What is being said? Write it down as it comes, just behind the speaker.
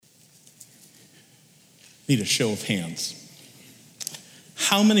I need a show of hands.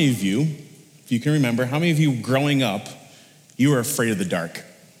 How many of you, if you can remember, how many of you growing up, you were afraid of the dark?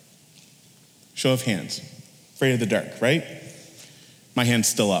 Show of hands. Afraid of the dark, right? My hand's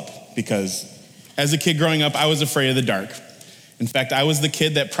still up because as a kid growing up, I was afraid of the dark. In fact, I was the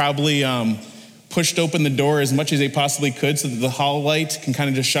kid that probably pushed open the door as much as they possibly could so that the hall light can kind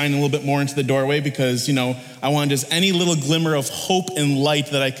of just shine a little bit more into the doorway because, I wanted just any little glimmer of hope and light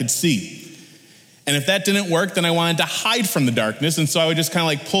that I could see. And if that didn't work, then I wanted to hide from the darkness. And so I would just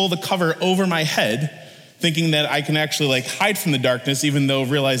kind of pull the cover over my head, thinking that I can actually hide from the darkness, even though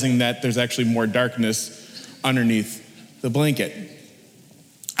realizing that there's actually more darkness underneath the blanket.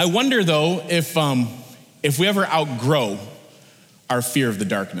 I wonder though, if we ever outgrow our fear of the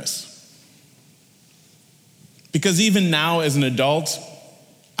darkness. Because even now as an adult,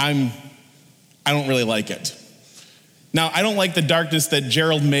 I don't really like it. Now, I don't like the darkness that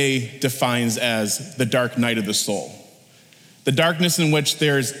Gerald May defines as the dark night of the soul. The darkness in which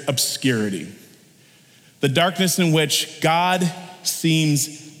there's obscurity. The darkness in which God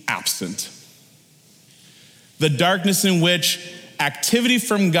seems absent. The darkness in which activity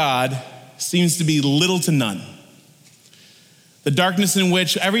from God seems to be little to none. The darkness in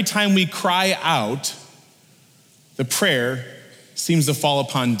which every time we cry out, the prayer seems to fall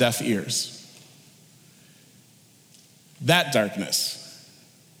upon deaf ears. That darkness,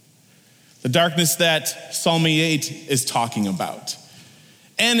 the darkness that Psalm 88 is talking about.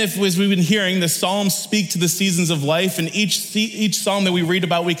 And as we've been hearing, the Psalms speak to the seasons of life, and each psalm that we read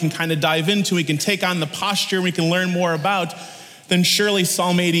about, we can kind of dive into, we can take on the posture, and we can learn more about, then surely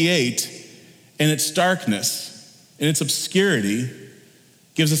Psalm 88, in its darkness, in its obscurity,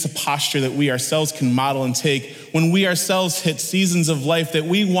 gives us a posture that we ourselves can model and take when we ourselves hit seasons of life that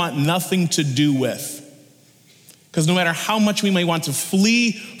we want nothing to do with. Because no matter how much we may want to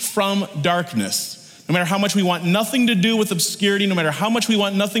flee from darkness, no matter how much we want nothing to do with obscurity, no matter how much we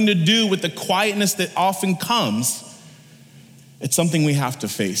want nothing to do with the quietness that often comes, it's something we have to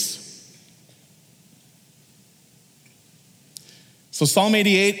face. So Psalm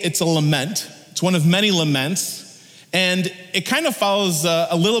 88, it's a lament. It's one of many laments, and it kind of follows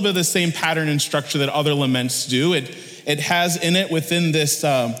a little bit of the same pattern and structure that other laments do. It has in it within this,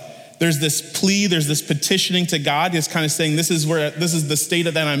 there's this plea, there's this petitioning to God. It's kind of saying, this is the state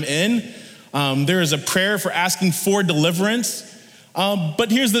that I'm in. There is a prayer for asking for deliverance. But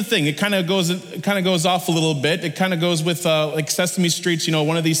here's the thing, it kind of goes off a little bit. It kind of goes with like Sesame Street's,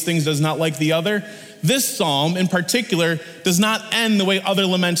 one of these things does not like the other. This psalm in particular does not end the way other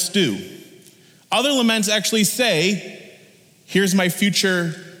laments do. Other laments actually say, here's my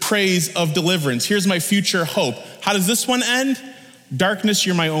future praise of deliverance. Here's my future hope. How does this one end? Darkness,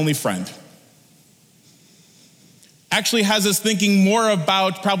 you're my only friend. Actually has us thinking more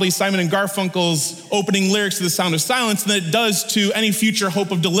about probably Simon and Garfunkel's opening lyrics to The Sound of Silence than it does to any future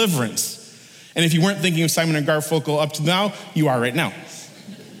hope of deliverance. And if you weren't thinking of Simon and Garfunkel up to now, you are right now.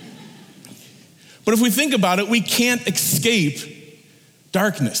 But if we think about it, we can't escape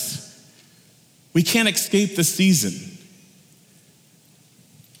darkness. We can't escape the season.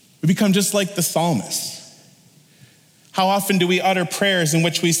 We become just like the psalmist. How often do we utter prayers in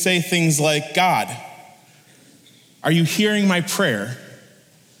which we say things like, God, are you hearing my prayer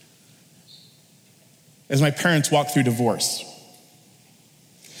as my parents walk through divorce?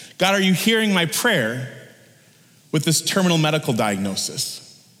 God, are you hearing my prayer with this terminal medical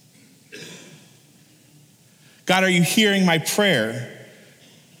diagnosis? God, are you hearing my prayer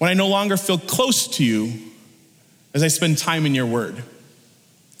when I no longer feel close to you as I spend time in your word?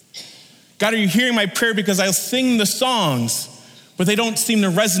 God, are you hearing my prayer because I sing the songs, but they don't seem to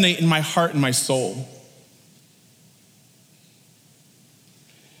resonate in my heart and my soul?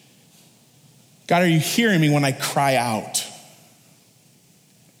 God, are you hearing me when I cry out?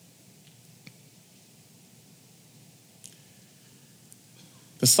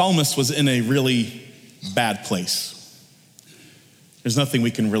 The psalmist was in a really bad place. There's nothing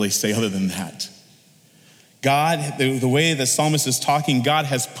we can really say other than that. God, the way the psalmist is talking, God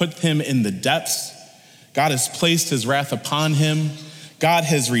has put him in the depths. God has placed his wrath upon him. God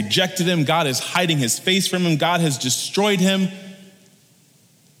has rejected him. God is hiding his face from him. God has destroyed him.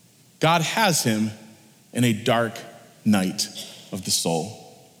 God has him in a dark night of the soul.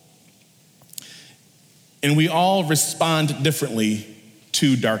 And we all respond differently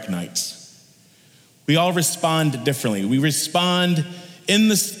to dark nights. We all respond differently. We respond in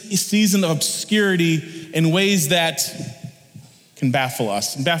the season of obscurity in ways that can baffle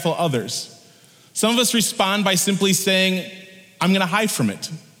us and baffle others. Some of us respond by simply saying, I'm gonna hide from it.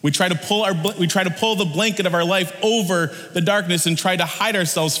 We try to pull the blanket of our life over the darkness and try to hide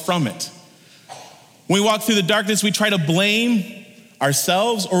ourselves from it. When we walk through the darkness, we try to blame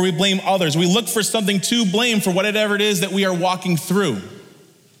ourselves or we blame others. We look for something to blame for whatever it is that we are walking through.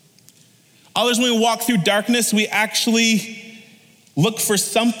 Others, when we walk through darkness, we actually look for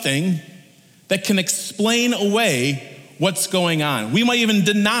something that can explain away what's going on. We might even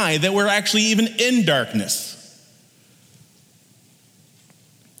deny that we're actually even in darkness.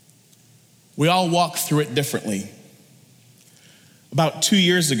 We all walk through it differently. About 2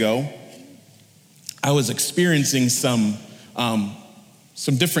 years ago, I was experiencing some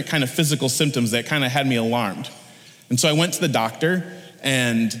different kind of physical symptoms that kind of had me alarmed. And so I went to the doctor,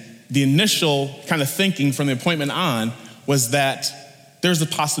 and the initial kind of thinking from the appointment on was that there's a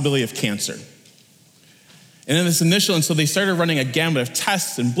possibility of cancer. And in this initial, and so they started running a gamut of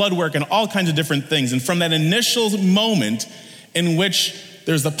tests and blood work and all kinds of different things. And from that initial moment in which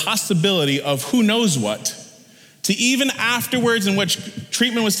there's the possibility of who knows what, to even afterwards in which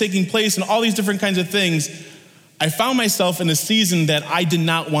treatment was taking place and all these different kinds of things, I found myself in a season that I did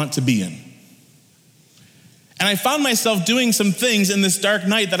not want to be in. And I found myself doing some things in this dark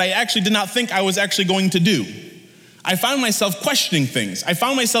night that I actually did not think I was actually going to do. I found myself questioning things. I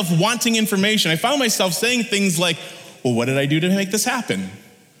found myself wanting information. I found myself saying things like, well, what did I do to make this happen?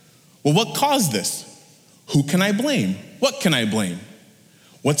 Well, what caused this? Who can I blame? What can I blame?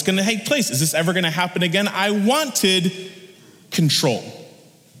 What's going to take place? Is this ever going to happen again? I wanted control.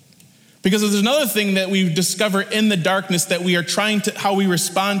 Because there's another thing that we discover in the darkness that we are trying to, how we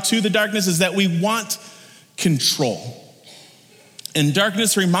respond to the darkness is that we want control. And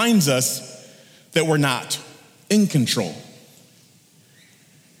darkness reminds us that we're not in control.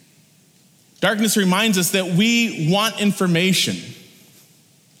 Darkness reminds us that we want information.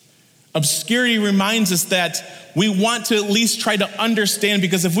 Obscurity reminds us that we want to at least try to understand,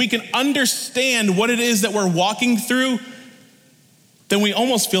 because if we can understand what it is that we're walking through, then we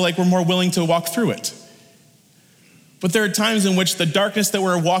almost feel like we're more willing to walk through it. But there are times in which the darkness that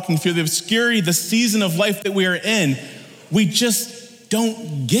we're walking through, the obscurity, the season of life that we are in, we just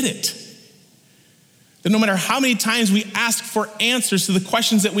don't get it. That no matter how many times we ask for answers to the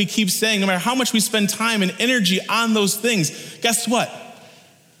questions that we keep saying, no matter how much we spend time and energy on those things, guess what?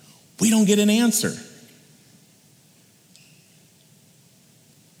 We don't get an answer.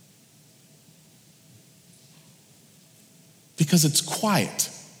 Because it's quiet.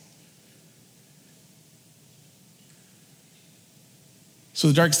 So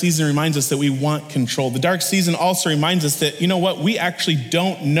the dark season reminds us that we want control. The dark season also reminds us that, you know what, we actually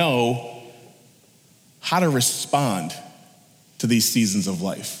don't know how to respond to these seasons of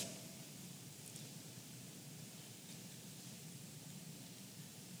life.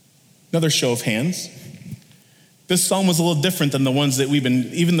 Another show of hands. This psalm was a little different than the ones that we've been,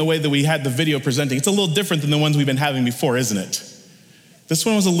 even the way that we had the video presenting, it's a little different than the ones we've been having before, isn't it? This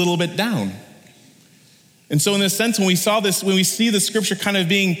one was a little bit down. And so in this sense, when we see the scripture kind of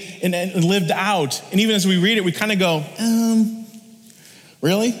being and lived out, and even as we read it, we kind of go,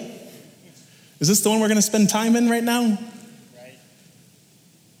 really? Is this the one we're going to spend time in right now? Right.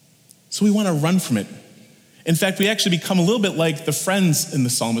 So we want to run from it. In fact, we actually become a little bit like the friends in the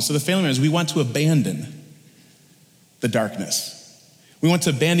psalmist, or the family members. We want to abandon the darkness. We want to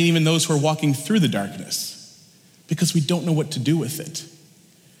abandon even those who are walking through the darkness because we don't know what to do with it.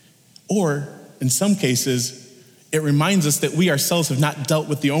 Or, in some cases, it reminds us that we ourselves have not dealt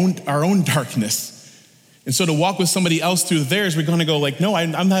with our own darkness. And so to walk with somebody else through theirs, we're going to go like, no, I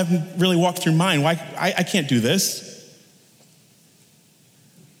haven't really walked through mine. Why? I can't do this.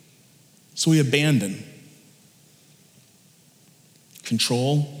 So we abandon.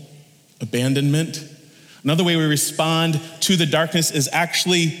 Control, abandonment. Another way we respond to the darkness is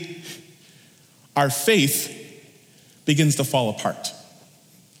actually our faith begins to fall apart.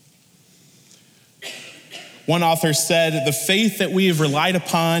 One author said, the faith that we have relied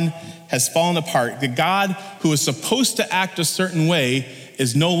upon has fallen apart. The God who is supposed to act a certain way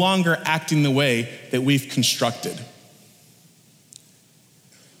is no longer acting the way that we've constructed.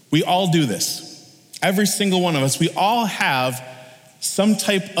 We all do this. Every single one of us, we all have some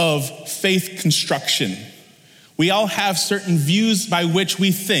type of faith construction. We all have certain views by which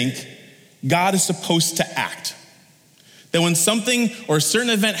we think God is supposed to act. That when something or a certain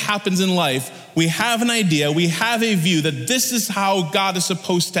event happens in life, we have an idea, we have a view that this is how God is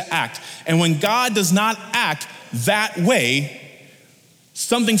supposed to act. And when God does not act that way,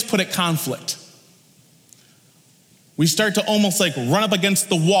 something's put at conflict. We start to almost like run up against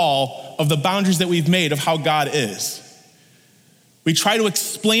the wall of the boundaries that we've made of how God is. We try to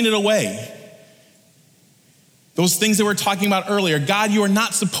explain it away. Those things that we were talking about earlier, God, you are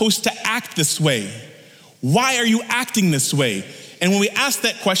not supposed to act this way. Why are you acting this way? And when we ask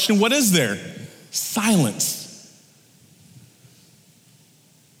that question, what is there? Silence.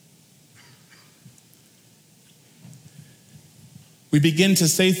 We begin to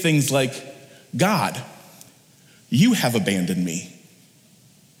say things like, God, you have abandoned me.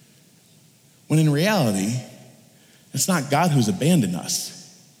 When in reality, it's not God who's abandoned us.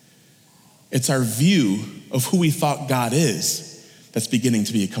 It's our view of who we thought God is that's beginning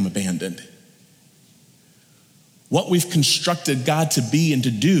to become abandoned. What we've constructed God to be and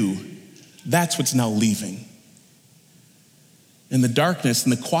to do, that's what's now leaving. In the darkness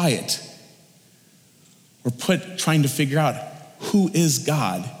and the quiet, we're trying to figure out who is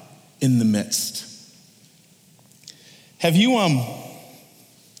God in the midst. Have you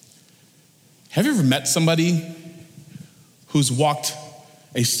ever met somebody who's walked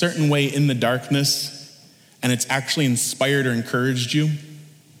a certain way in the darkness and it's actually inspired or encouraged you?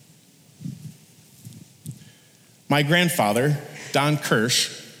 My grandfather, Don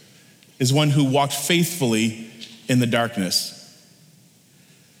Kirsch, is one who walked faithfully in the darkness.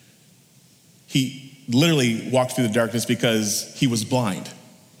 He literally walked through the darkness because he was blind.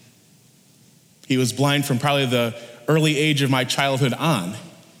 He was blind from probably the early age of my childhood on.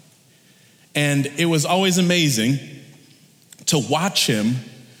 And it was always amazing to watch him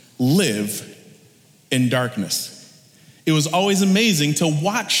live in darkness. It was always amazing to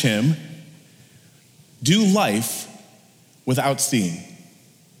watch him do life without seeing.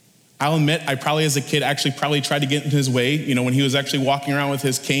 I'll admit, I probably as a kid probably tried to get in his way. You know, when he was actually walking around with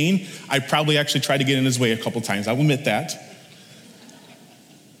his cane, I probably actually tried to get in his way a couple times. I'll admit that.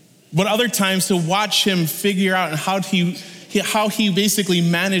 But other times to watch him figure out how he basically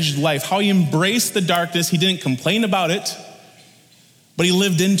managed life, how he embraced the darkness. He didn't complain about it, but he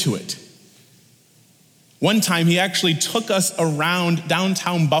lived into it. One time he actually took us around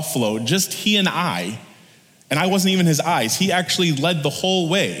downtown Buffalo, just he and I wasn't even his eyes. He actually led the whole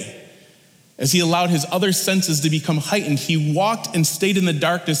way. As he allowed his other senses to become heightened, he walked and stayed in the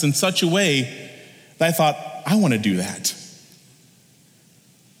darkness in such a way that I thought, I want to do that.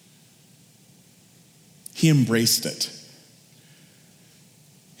 He embraced it.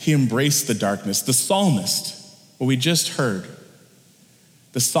 He embraced the darkness. The psalmist, what we just heard,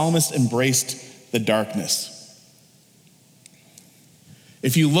 the psalmist embraced the darkness.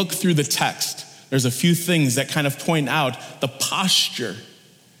 If you look through the text, there's a few things that kind of point out the posture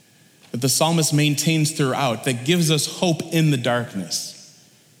that the psalmist maintains throughout that gives us hope in the darkness.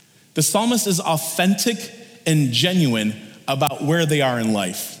 The psalmist is authentic and genuine about where they are in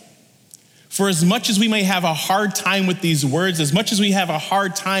life. For as much as we may have a hard time with these words, as much as we have a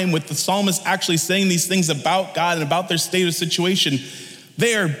hard time with the psalmist actually saying these things about God and about their state of situation,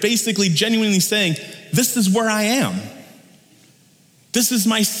 they are basically genuinely saying, this is where I am. This is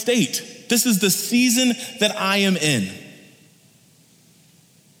my state. This is the season that I am in.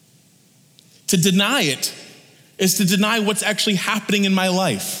 To deny it is to deny what's actually happening in my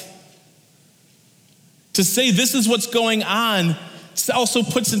life. To say this is what's going on also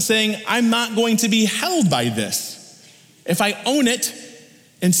puts in saying, I'm not going to be held by this. If I own it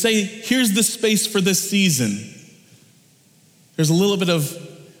and say, here's the space for this season, there's a little bit of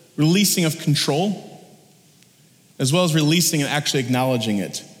releasing of control, as well as releasing and actually acknowledging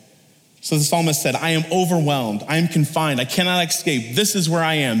it. So the psalmist said, I am overwhelmed, I am confined, I cannot escape. This is where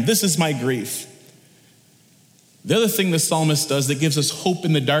I am, this is my grief. The other thing the psalmist does that gives us hope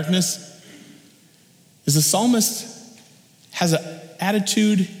in the darkness is the psalmist has an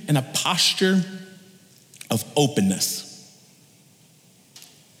attitude and a posture of openness.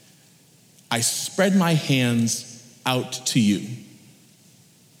 I spread my hands out to you.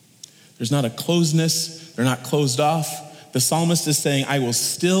 There's not a closeness, they're not closed off. The psalmist is saying, I will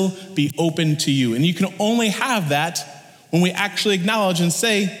still be open to you. And you can only have that when we actually acknowledge and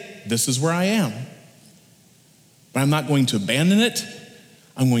say, this is where I am. But I'm not going to abandon it.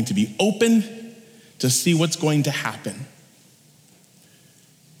 I'm going to be open to see what's going to happen.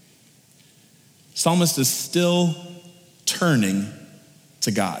 Psalmist is still turning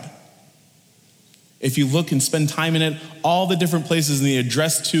to God. If you look and spend time in it, all the different places in the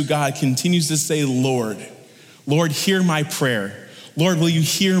address to God continues to say, Lord, Lord, hear my prayer. Lord, will you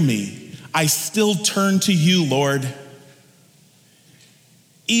hear me? I still turn to you, Lord.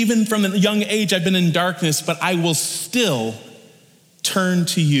 Even from a young age, I've been in darkness, but I will still turn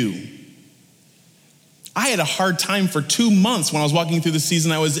to you. I had a hard time for 2 months when I was walking through the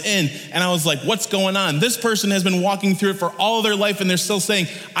season I was in, and I was like, what's going on? This person has been walking through it for all of their life, and they're still saying,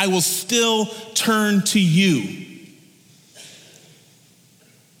 I will still turn to you.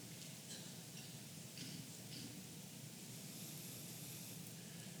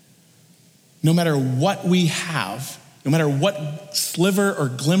 No matter what we have no matter what sliver or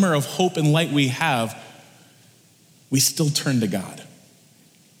glimmer of hope and light we have, we still turn to God.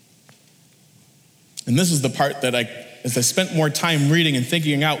 And this is the part that as I spent more time reading and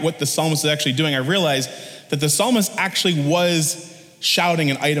thinking out what the psalmist is actually doing, I realized that the psalmist actually was shouting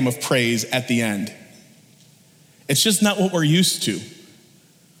an item of praise at the end. It's just not what we're used to.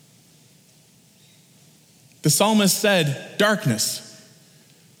 The psalmist said, "Darkness,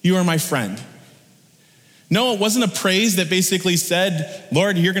 you are my friend." No, it wasn't a praise that basically said,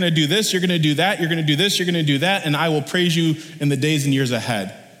 "Lord, you're going to do this, you're going to do that, you're going to do this, you're going to do that, and I will praise you in the days and years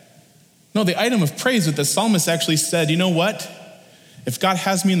ahead." No, the item of praise that the psalmist actually said, you know what? If God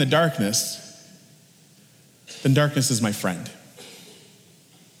has me in the darkness, then darkness is my friend.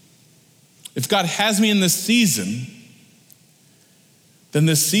 If God has me in this season, then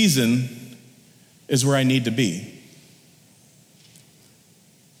this season is where I need to be.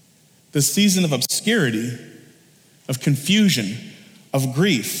 The season of obscurity, of confusion, of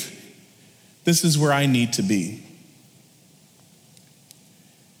grief, this is where I need to be.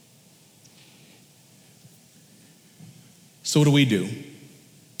 So what do we do?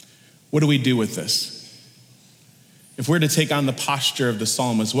 What do we do with this? If we're to take on the posture of the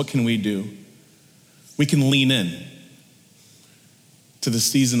psalmist, what can we do? We can lean in to the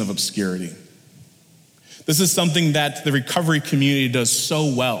season of obscurity. This is something that the recovery community does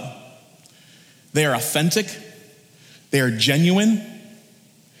so well. They are authentic, they are genuine,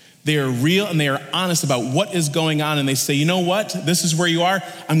 they are real, and they are honest about what is going on. And they say, you know what? This is where you are.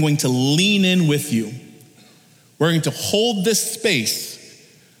 I'm going to lean in with you. We're going to hold this space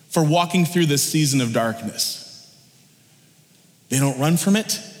for walking through this season of darkness. They don't run from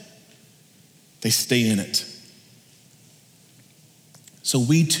it. They stay in it. So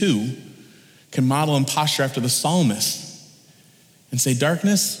we too can model and posture after the psalmist and say,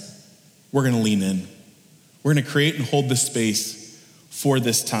 darkness, we're going to lean in. We're going to create and hold this space for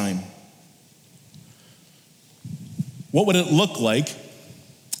this time. What would it look like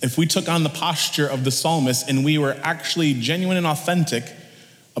if we took on the posture of the psalmist and we were actually genuine and authentic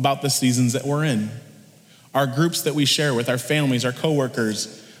about the seasons that we're in? Our groups that we share with, our families, our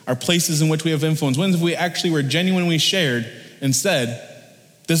coworkers, our places in which we have influence. When if we actually were genuinely shared and said,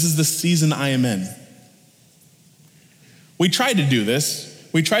 this is the season I am in? We try to do this.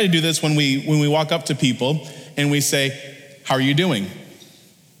 We try to do this when we walk up to people and we say, how are you doing?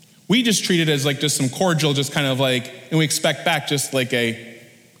 We just treat it as like just some cordial, just kind of like, and we expect back just like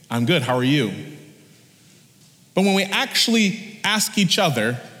I'm good, how are you? But when we actually ask each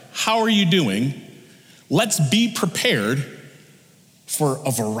other, how are you doing? Let's be prepared for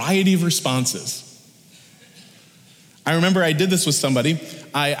a variety of responses. I remember I did this with somebody.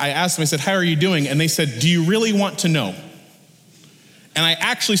 I asked them, I said, how are you doing? And they said, do you really want to know? And I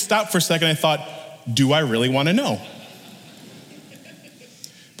actually stopped for a second. I thought, do I really want to know?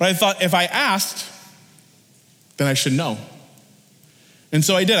 But I thought, if I asked, then I should know. And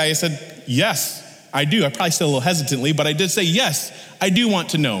so I did. I said, yes, I do. I probably said a little hesitantly, but I did say, yes, I do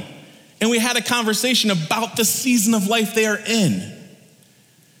want to know. And we had a conversation about the season of life they are in.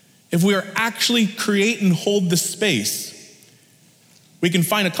 If we are actually create and hold the space, we can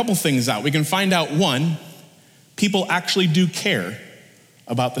find a couple things out. We can find out, one, people actually do care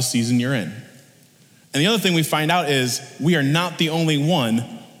about the season you're in. And the other thing we find out is we are not the only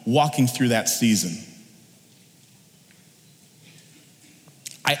one walking through that season.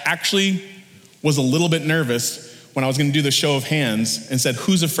 I actually was a little bit nervous when I was going to do the show of hands and said,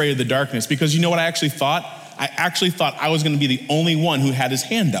 who's afraid of the darkness? Because you know what I actually thought? I actually thought I was going to be the only one who had his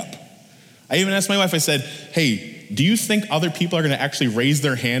hand up. I even asked my wife, I said, hey, do you think other people are going to actually raise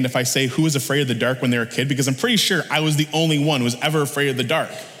their hand if I say who was afraid of the dark when they were a kid? Because I'm pretty sure I was the only one who was ever afraid of the dark.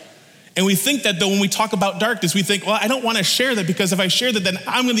 And we think that though when we talk about darkness, we think, well, I don't want to share that because if I share that, then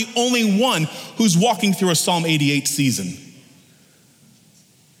I'm the only one who's walking through a Psalm 88 season.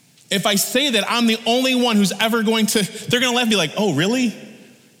 If I say that I'm the only one who's ever they're going to laugh and be like, oh, really?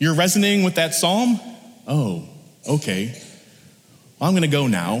 You're resonating with that Psalm? Oh, okay. Well, I'm going to go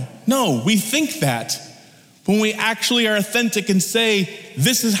now. No, we think that. When we actually are authentic and say,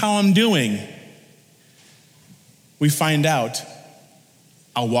 this is how I'm doing, we find out,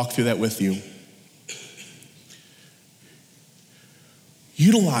 I'll walk through that with you.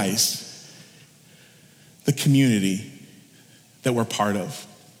 Utilize the community that we're part of.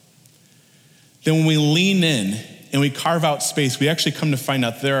 Then when we lean in and we carve out space, we actually come to find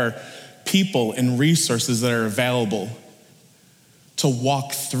out there are people and resources that are available to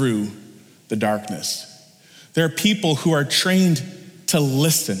walk through the darkness. There are people who are trained to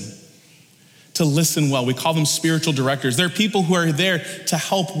listen well. We call them spiritual directors. There are people who are there to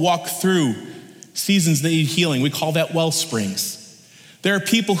help walk through seasons that need healing. We call that well springs. There are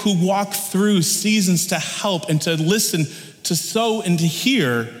people who walk through seasons to help and to listen, to sow and to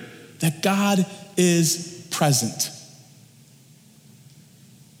hear that God is present.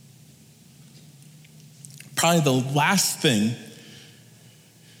 Probably the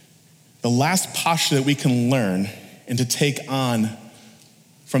last posture that we can learn and to take on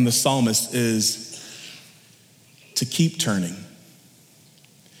from the psalmist is to keep turning.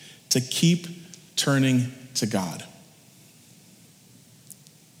 To keep turning to God.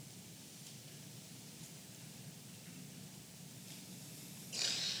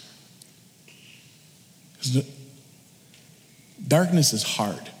 Because darkness is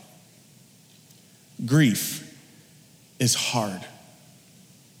hard. Grief is hard.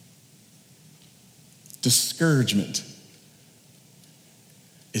 Discouragement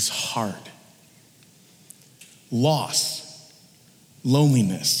is hard. Loss,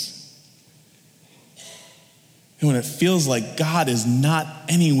 loneliness. And when it feels like God is not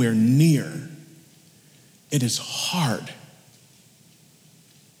anywhere near, it is hard.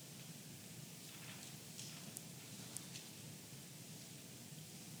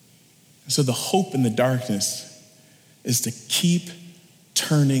 So the hope in the darkness is to keep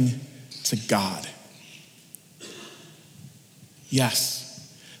turning to God.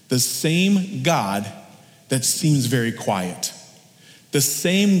 Yes, the same God that seems very quiet. The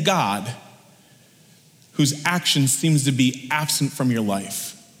same God whose action seems to be absent from your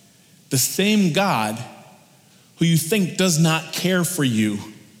life. The same God who you think does not care for you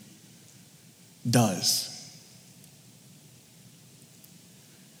does.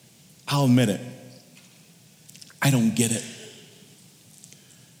 I'll admit it. I don't get it.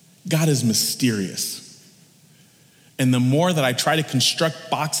 God is mysterious. And the more that I try to construct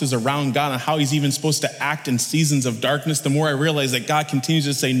boxes around God and how he's even supposed to act in seasons of darkness, the more I realize that God continues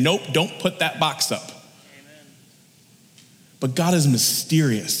to say, nope, don't put that box up. Amen. But God is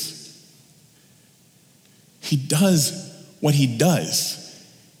mysterious. He does what he does.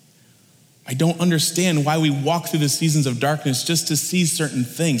 I don't understand why we walk through the seasons of darkness just to see certain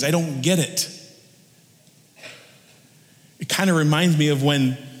things. I don't get it. It kind of reminds me of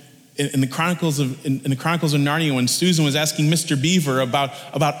when in the Chronicles of Narnia, when Susan was asking Mr. Beaver about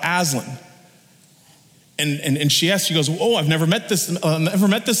Aslan. And she goes, oh, I've never met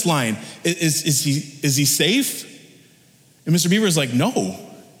this lion. Is he safe? And Mr. Beaver is like, no,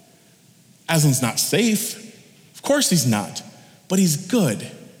 Aslan's not safe. Of course he's not, but he's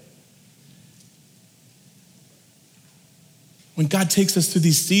good. When God takes us through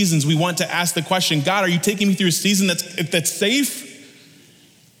these seasons, we want to ask the question, God, are you taking me through a season that's safe?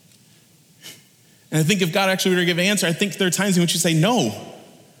 And I think if God actually were to give an answer, I think there are times in which you say, no,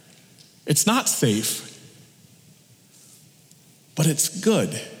 it's not safe, but it's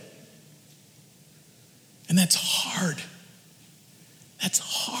good. And that's hard. That's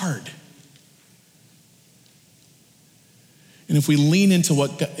hard. And if we lean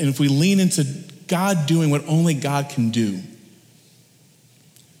into God doing what only God can do,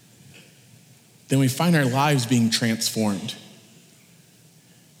 then we find our lives being transformed.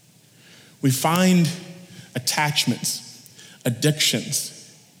 We find attachments,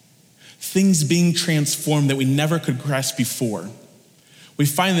 addictions, things being transformed that we never could grasp before. We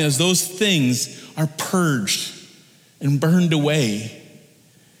find that as those things are purged and burned away,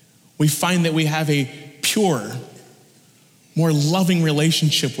 we find that we have a pure, more loving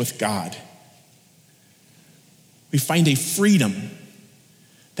relationship with God. We find a freedom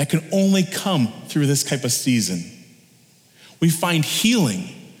that can only come through this type of season. We find healing.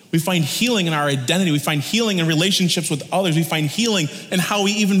 We find healing in our identity. We find healing in relationships with others. We find healing in how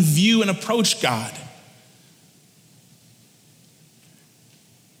we even view and approach God.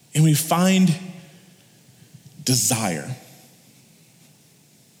 And we find desire.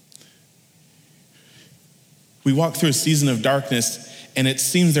 We walk through a season of darkness, and it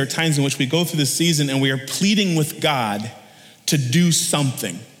seems there are times in which we go through this season and we are pleading with God to do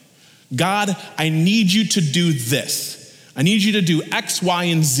something. God, I need you to do this. I need you to do X, Y,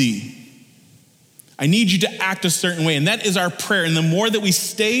 and Z. I need you to act a certain way. And that is our prayer. And the more that we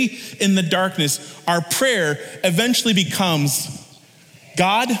stay in the darkness, our prayer eventually becomes,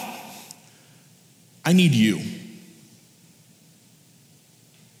 God, I need you.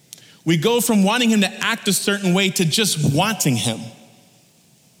 We go from wanting him to act a certain way to just wanting him.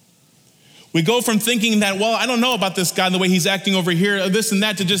 We go from thinking that, well, I don't know about this God, the way he's acting over here, this and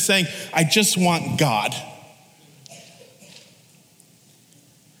that, to just saying, I just want God.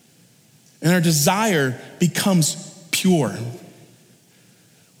 And our desire becomes pure.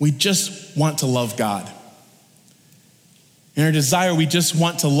 We just want to love God. In our desire, we just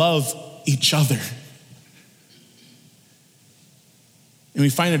want to love each other. And we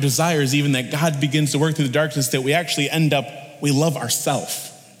find our desires even that God begins to work through the darkness, that we actually end up, we love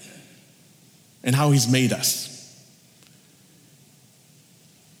ourselves and how he's made us.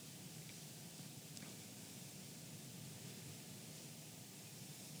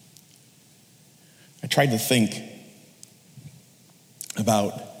 I tried to think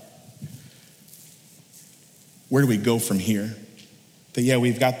about where do we go from here? That yeah,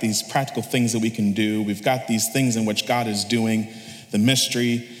 we've got these practical things that we can do. We've got these things in which God is doing, the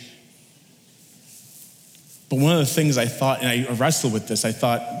mystery. But one of the things I thought, and I wrestled with this, I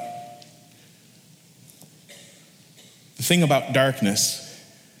thought, the thing about darkness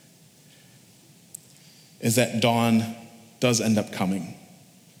is that dawn does end up coming.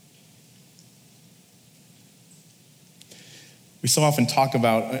 We so often talk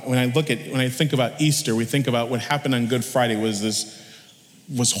about, when I think about Easter, we think about what happened on Good Friday was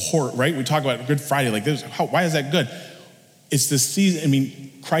horror, right? We talk about Good Friday like this. Why is that good? It's this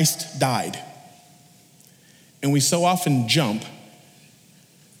season, Christ died. And we so often jump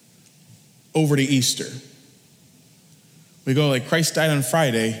over to Easter. We go like, Christ died on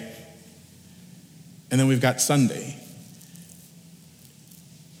Friday, and then we've got Sunday.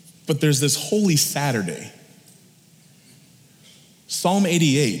 But there's this Holy Saturday. Psalm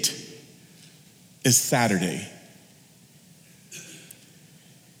 88 is Saturday.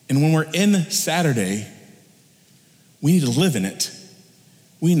 And when we're in Saturday, we need to live in it.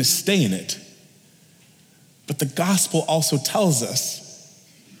 We need to stay in it. But the gospel also tells us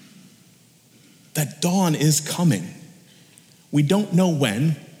that dawn is coming. We don't know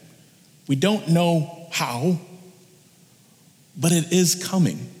when. We don't know how. But it is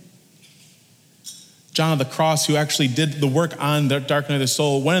coming. John of the Cross, who actually did the work on the dark night of the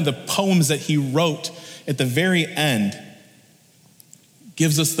soul, one of the poems that he wrote at the very end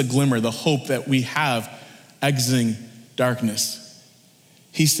gives us the glimmer, the hope that we have exiting darkness.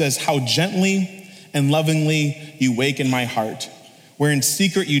 He says, "How gently and lovingly you wake in my heart, where in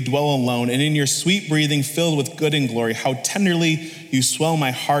secret you dwell alone, and in your sweet breathing filled with good and glory, how tenderly you swell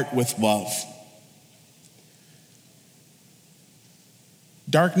my heart with love."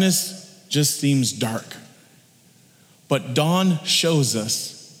 Darkness just seems dark. But dawn shows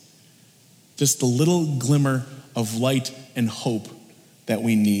us just the little glimmer of light and hope that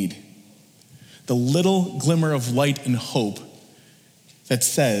we need. The little glimmer of light and hope that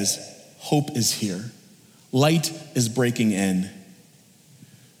says, hope is here. Light is breaking in.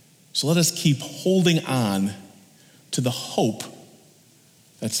 So let us keep holding on to the hope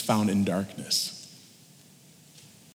that's found in darkness.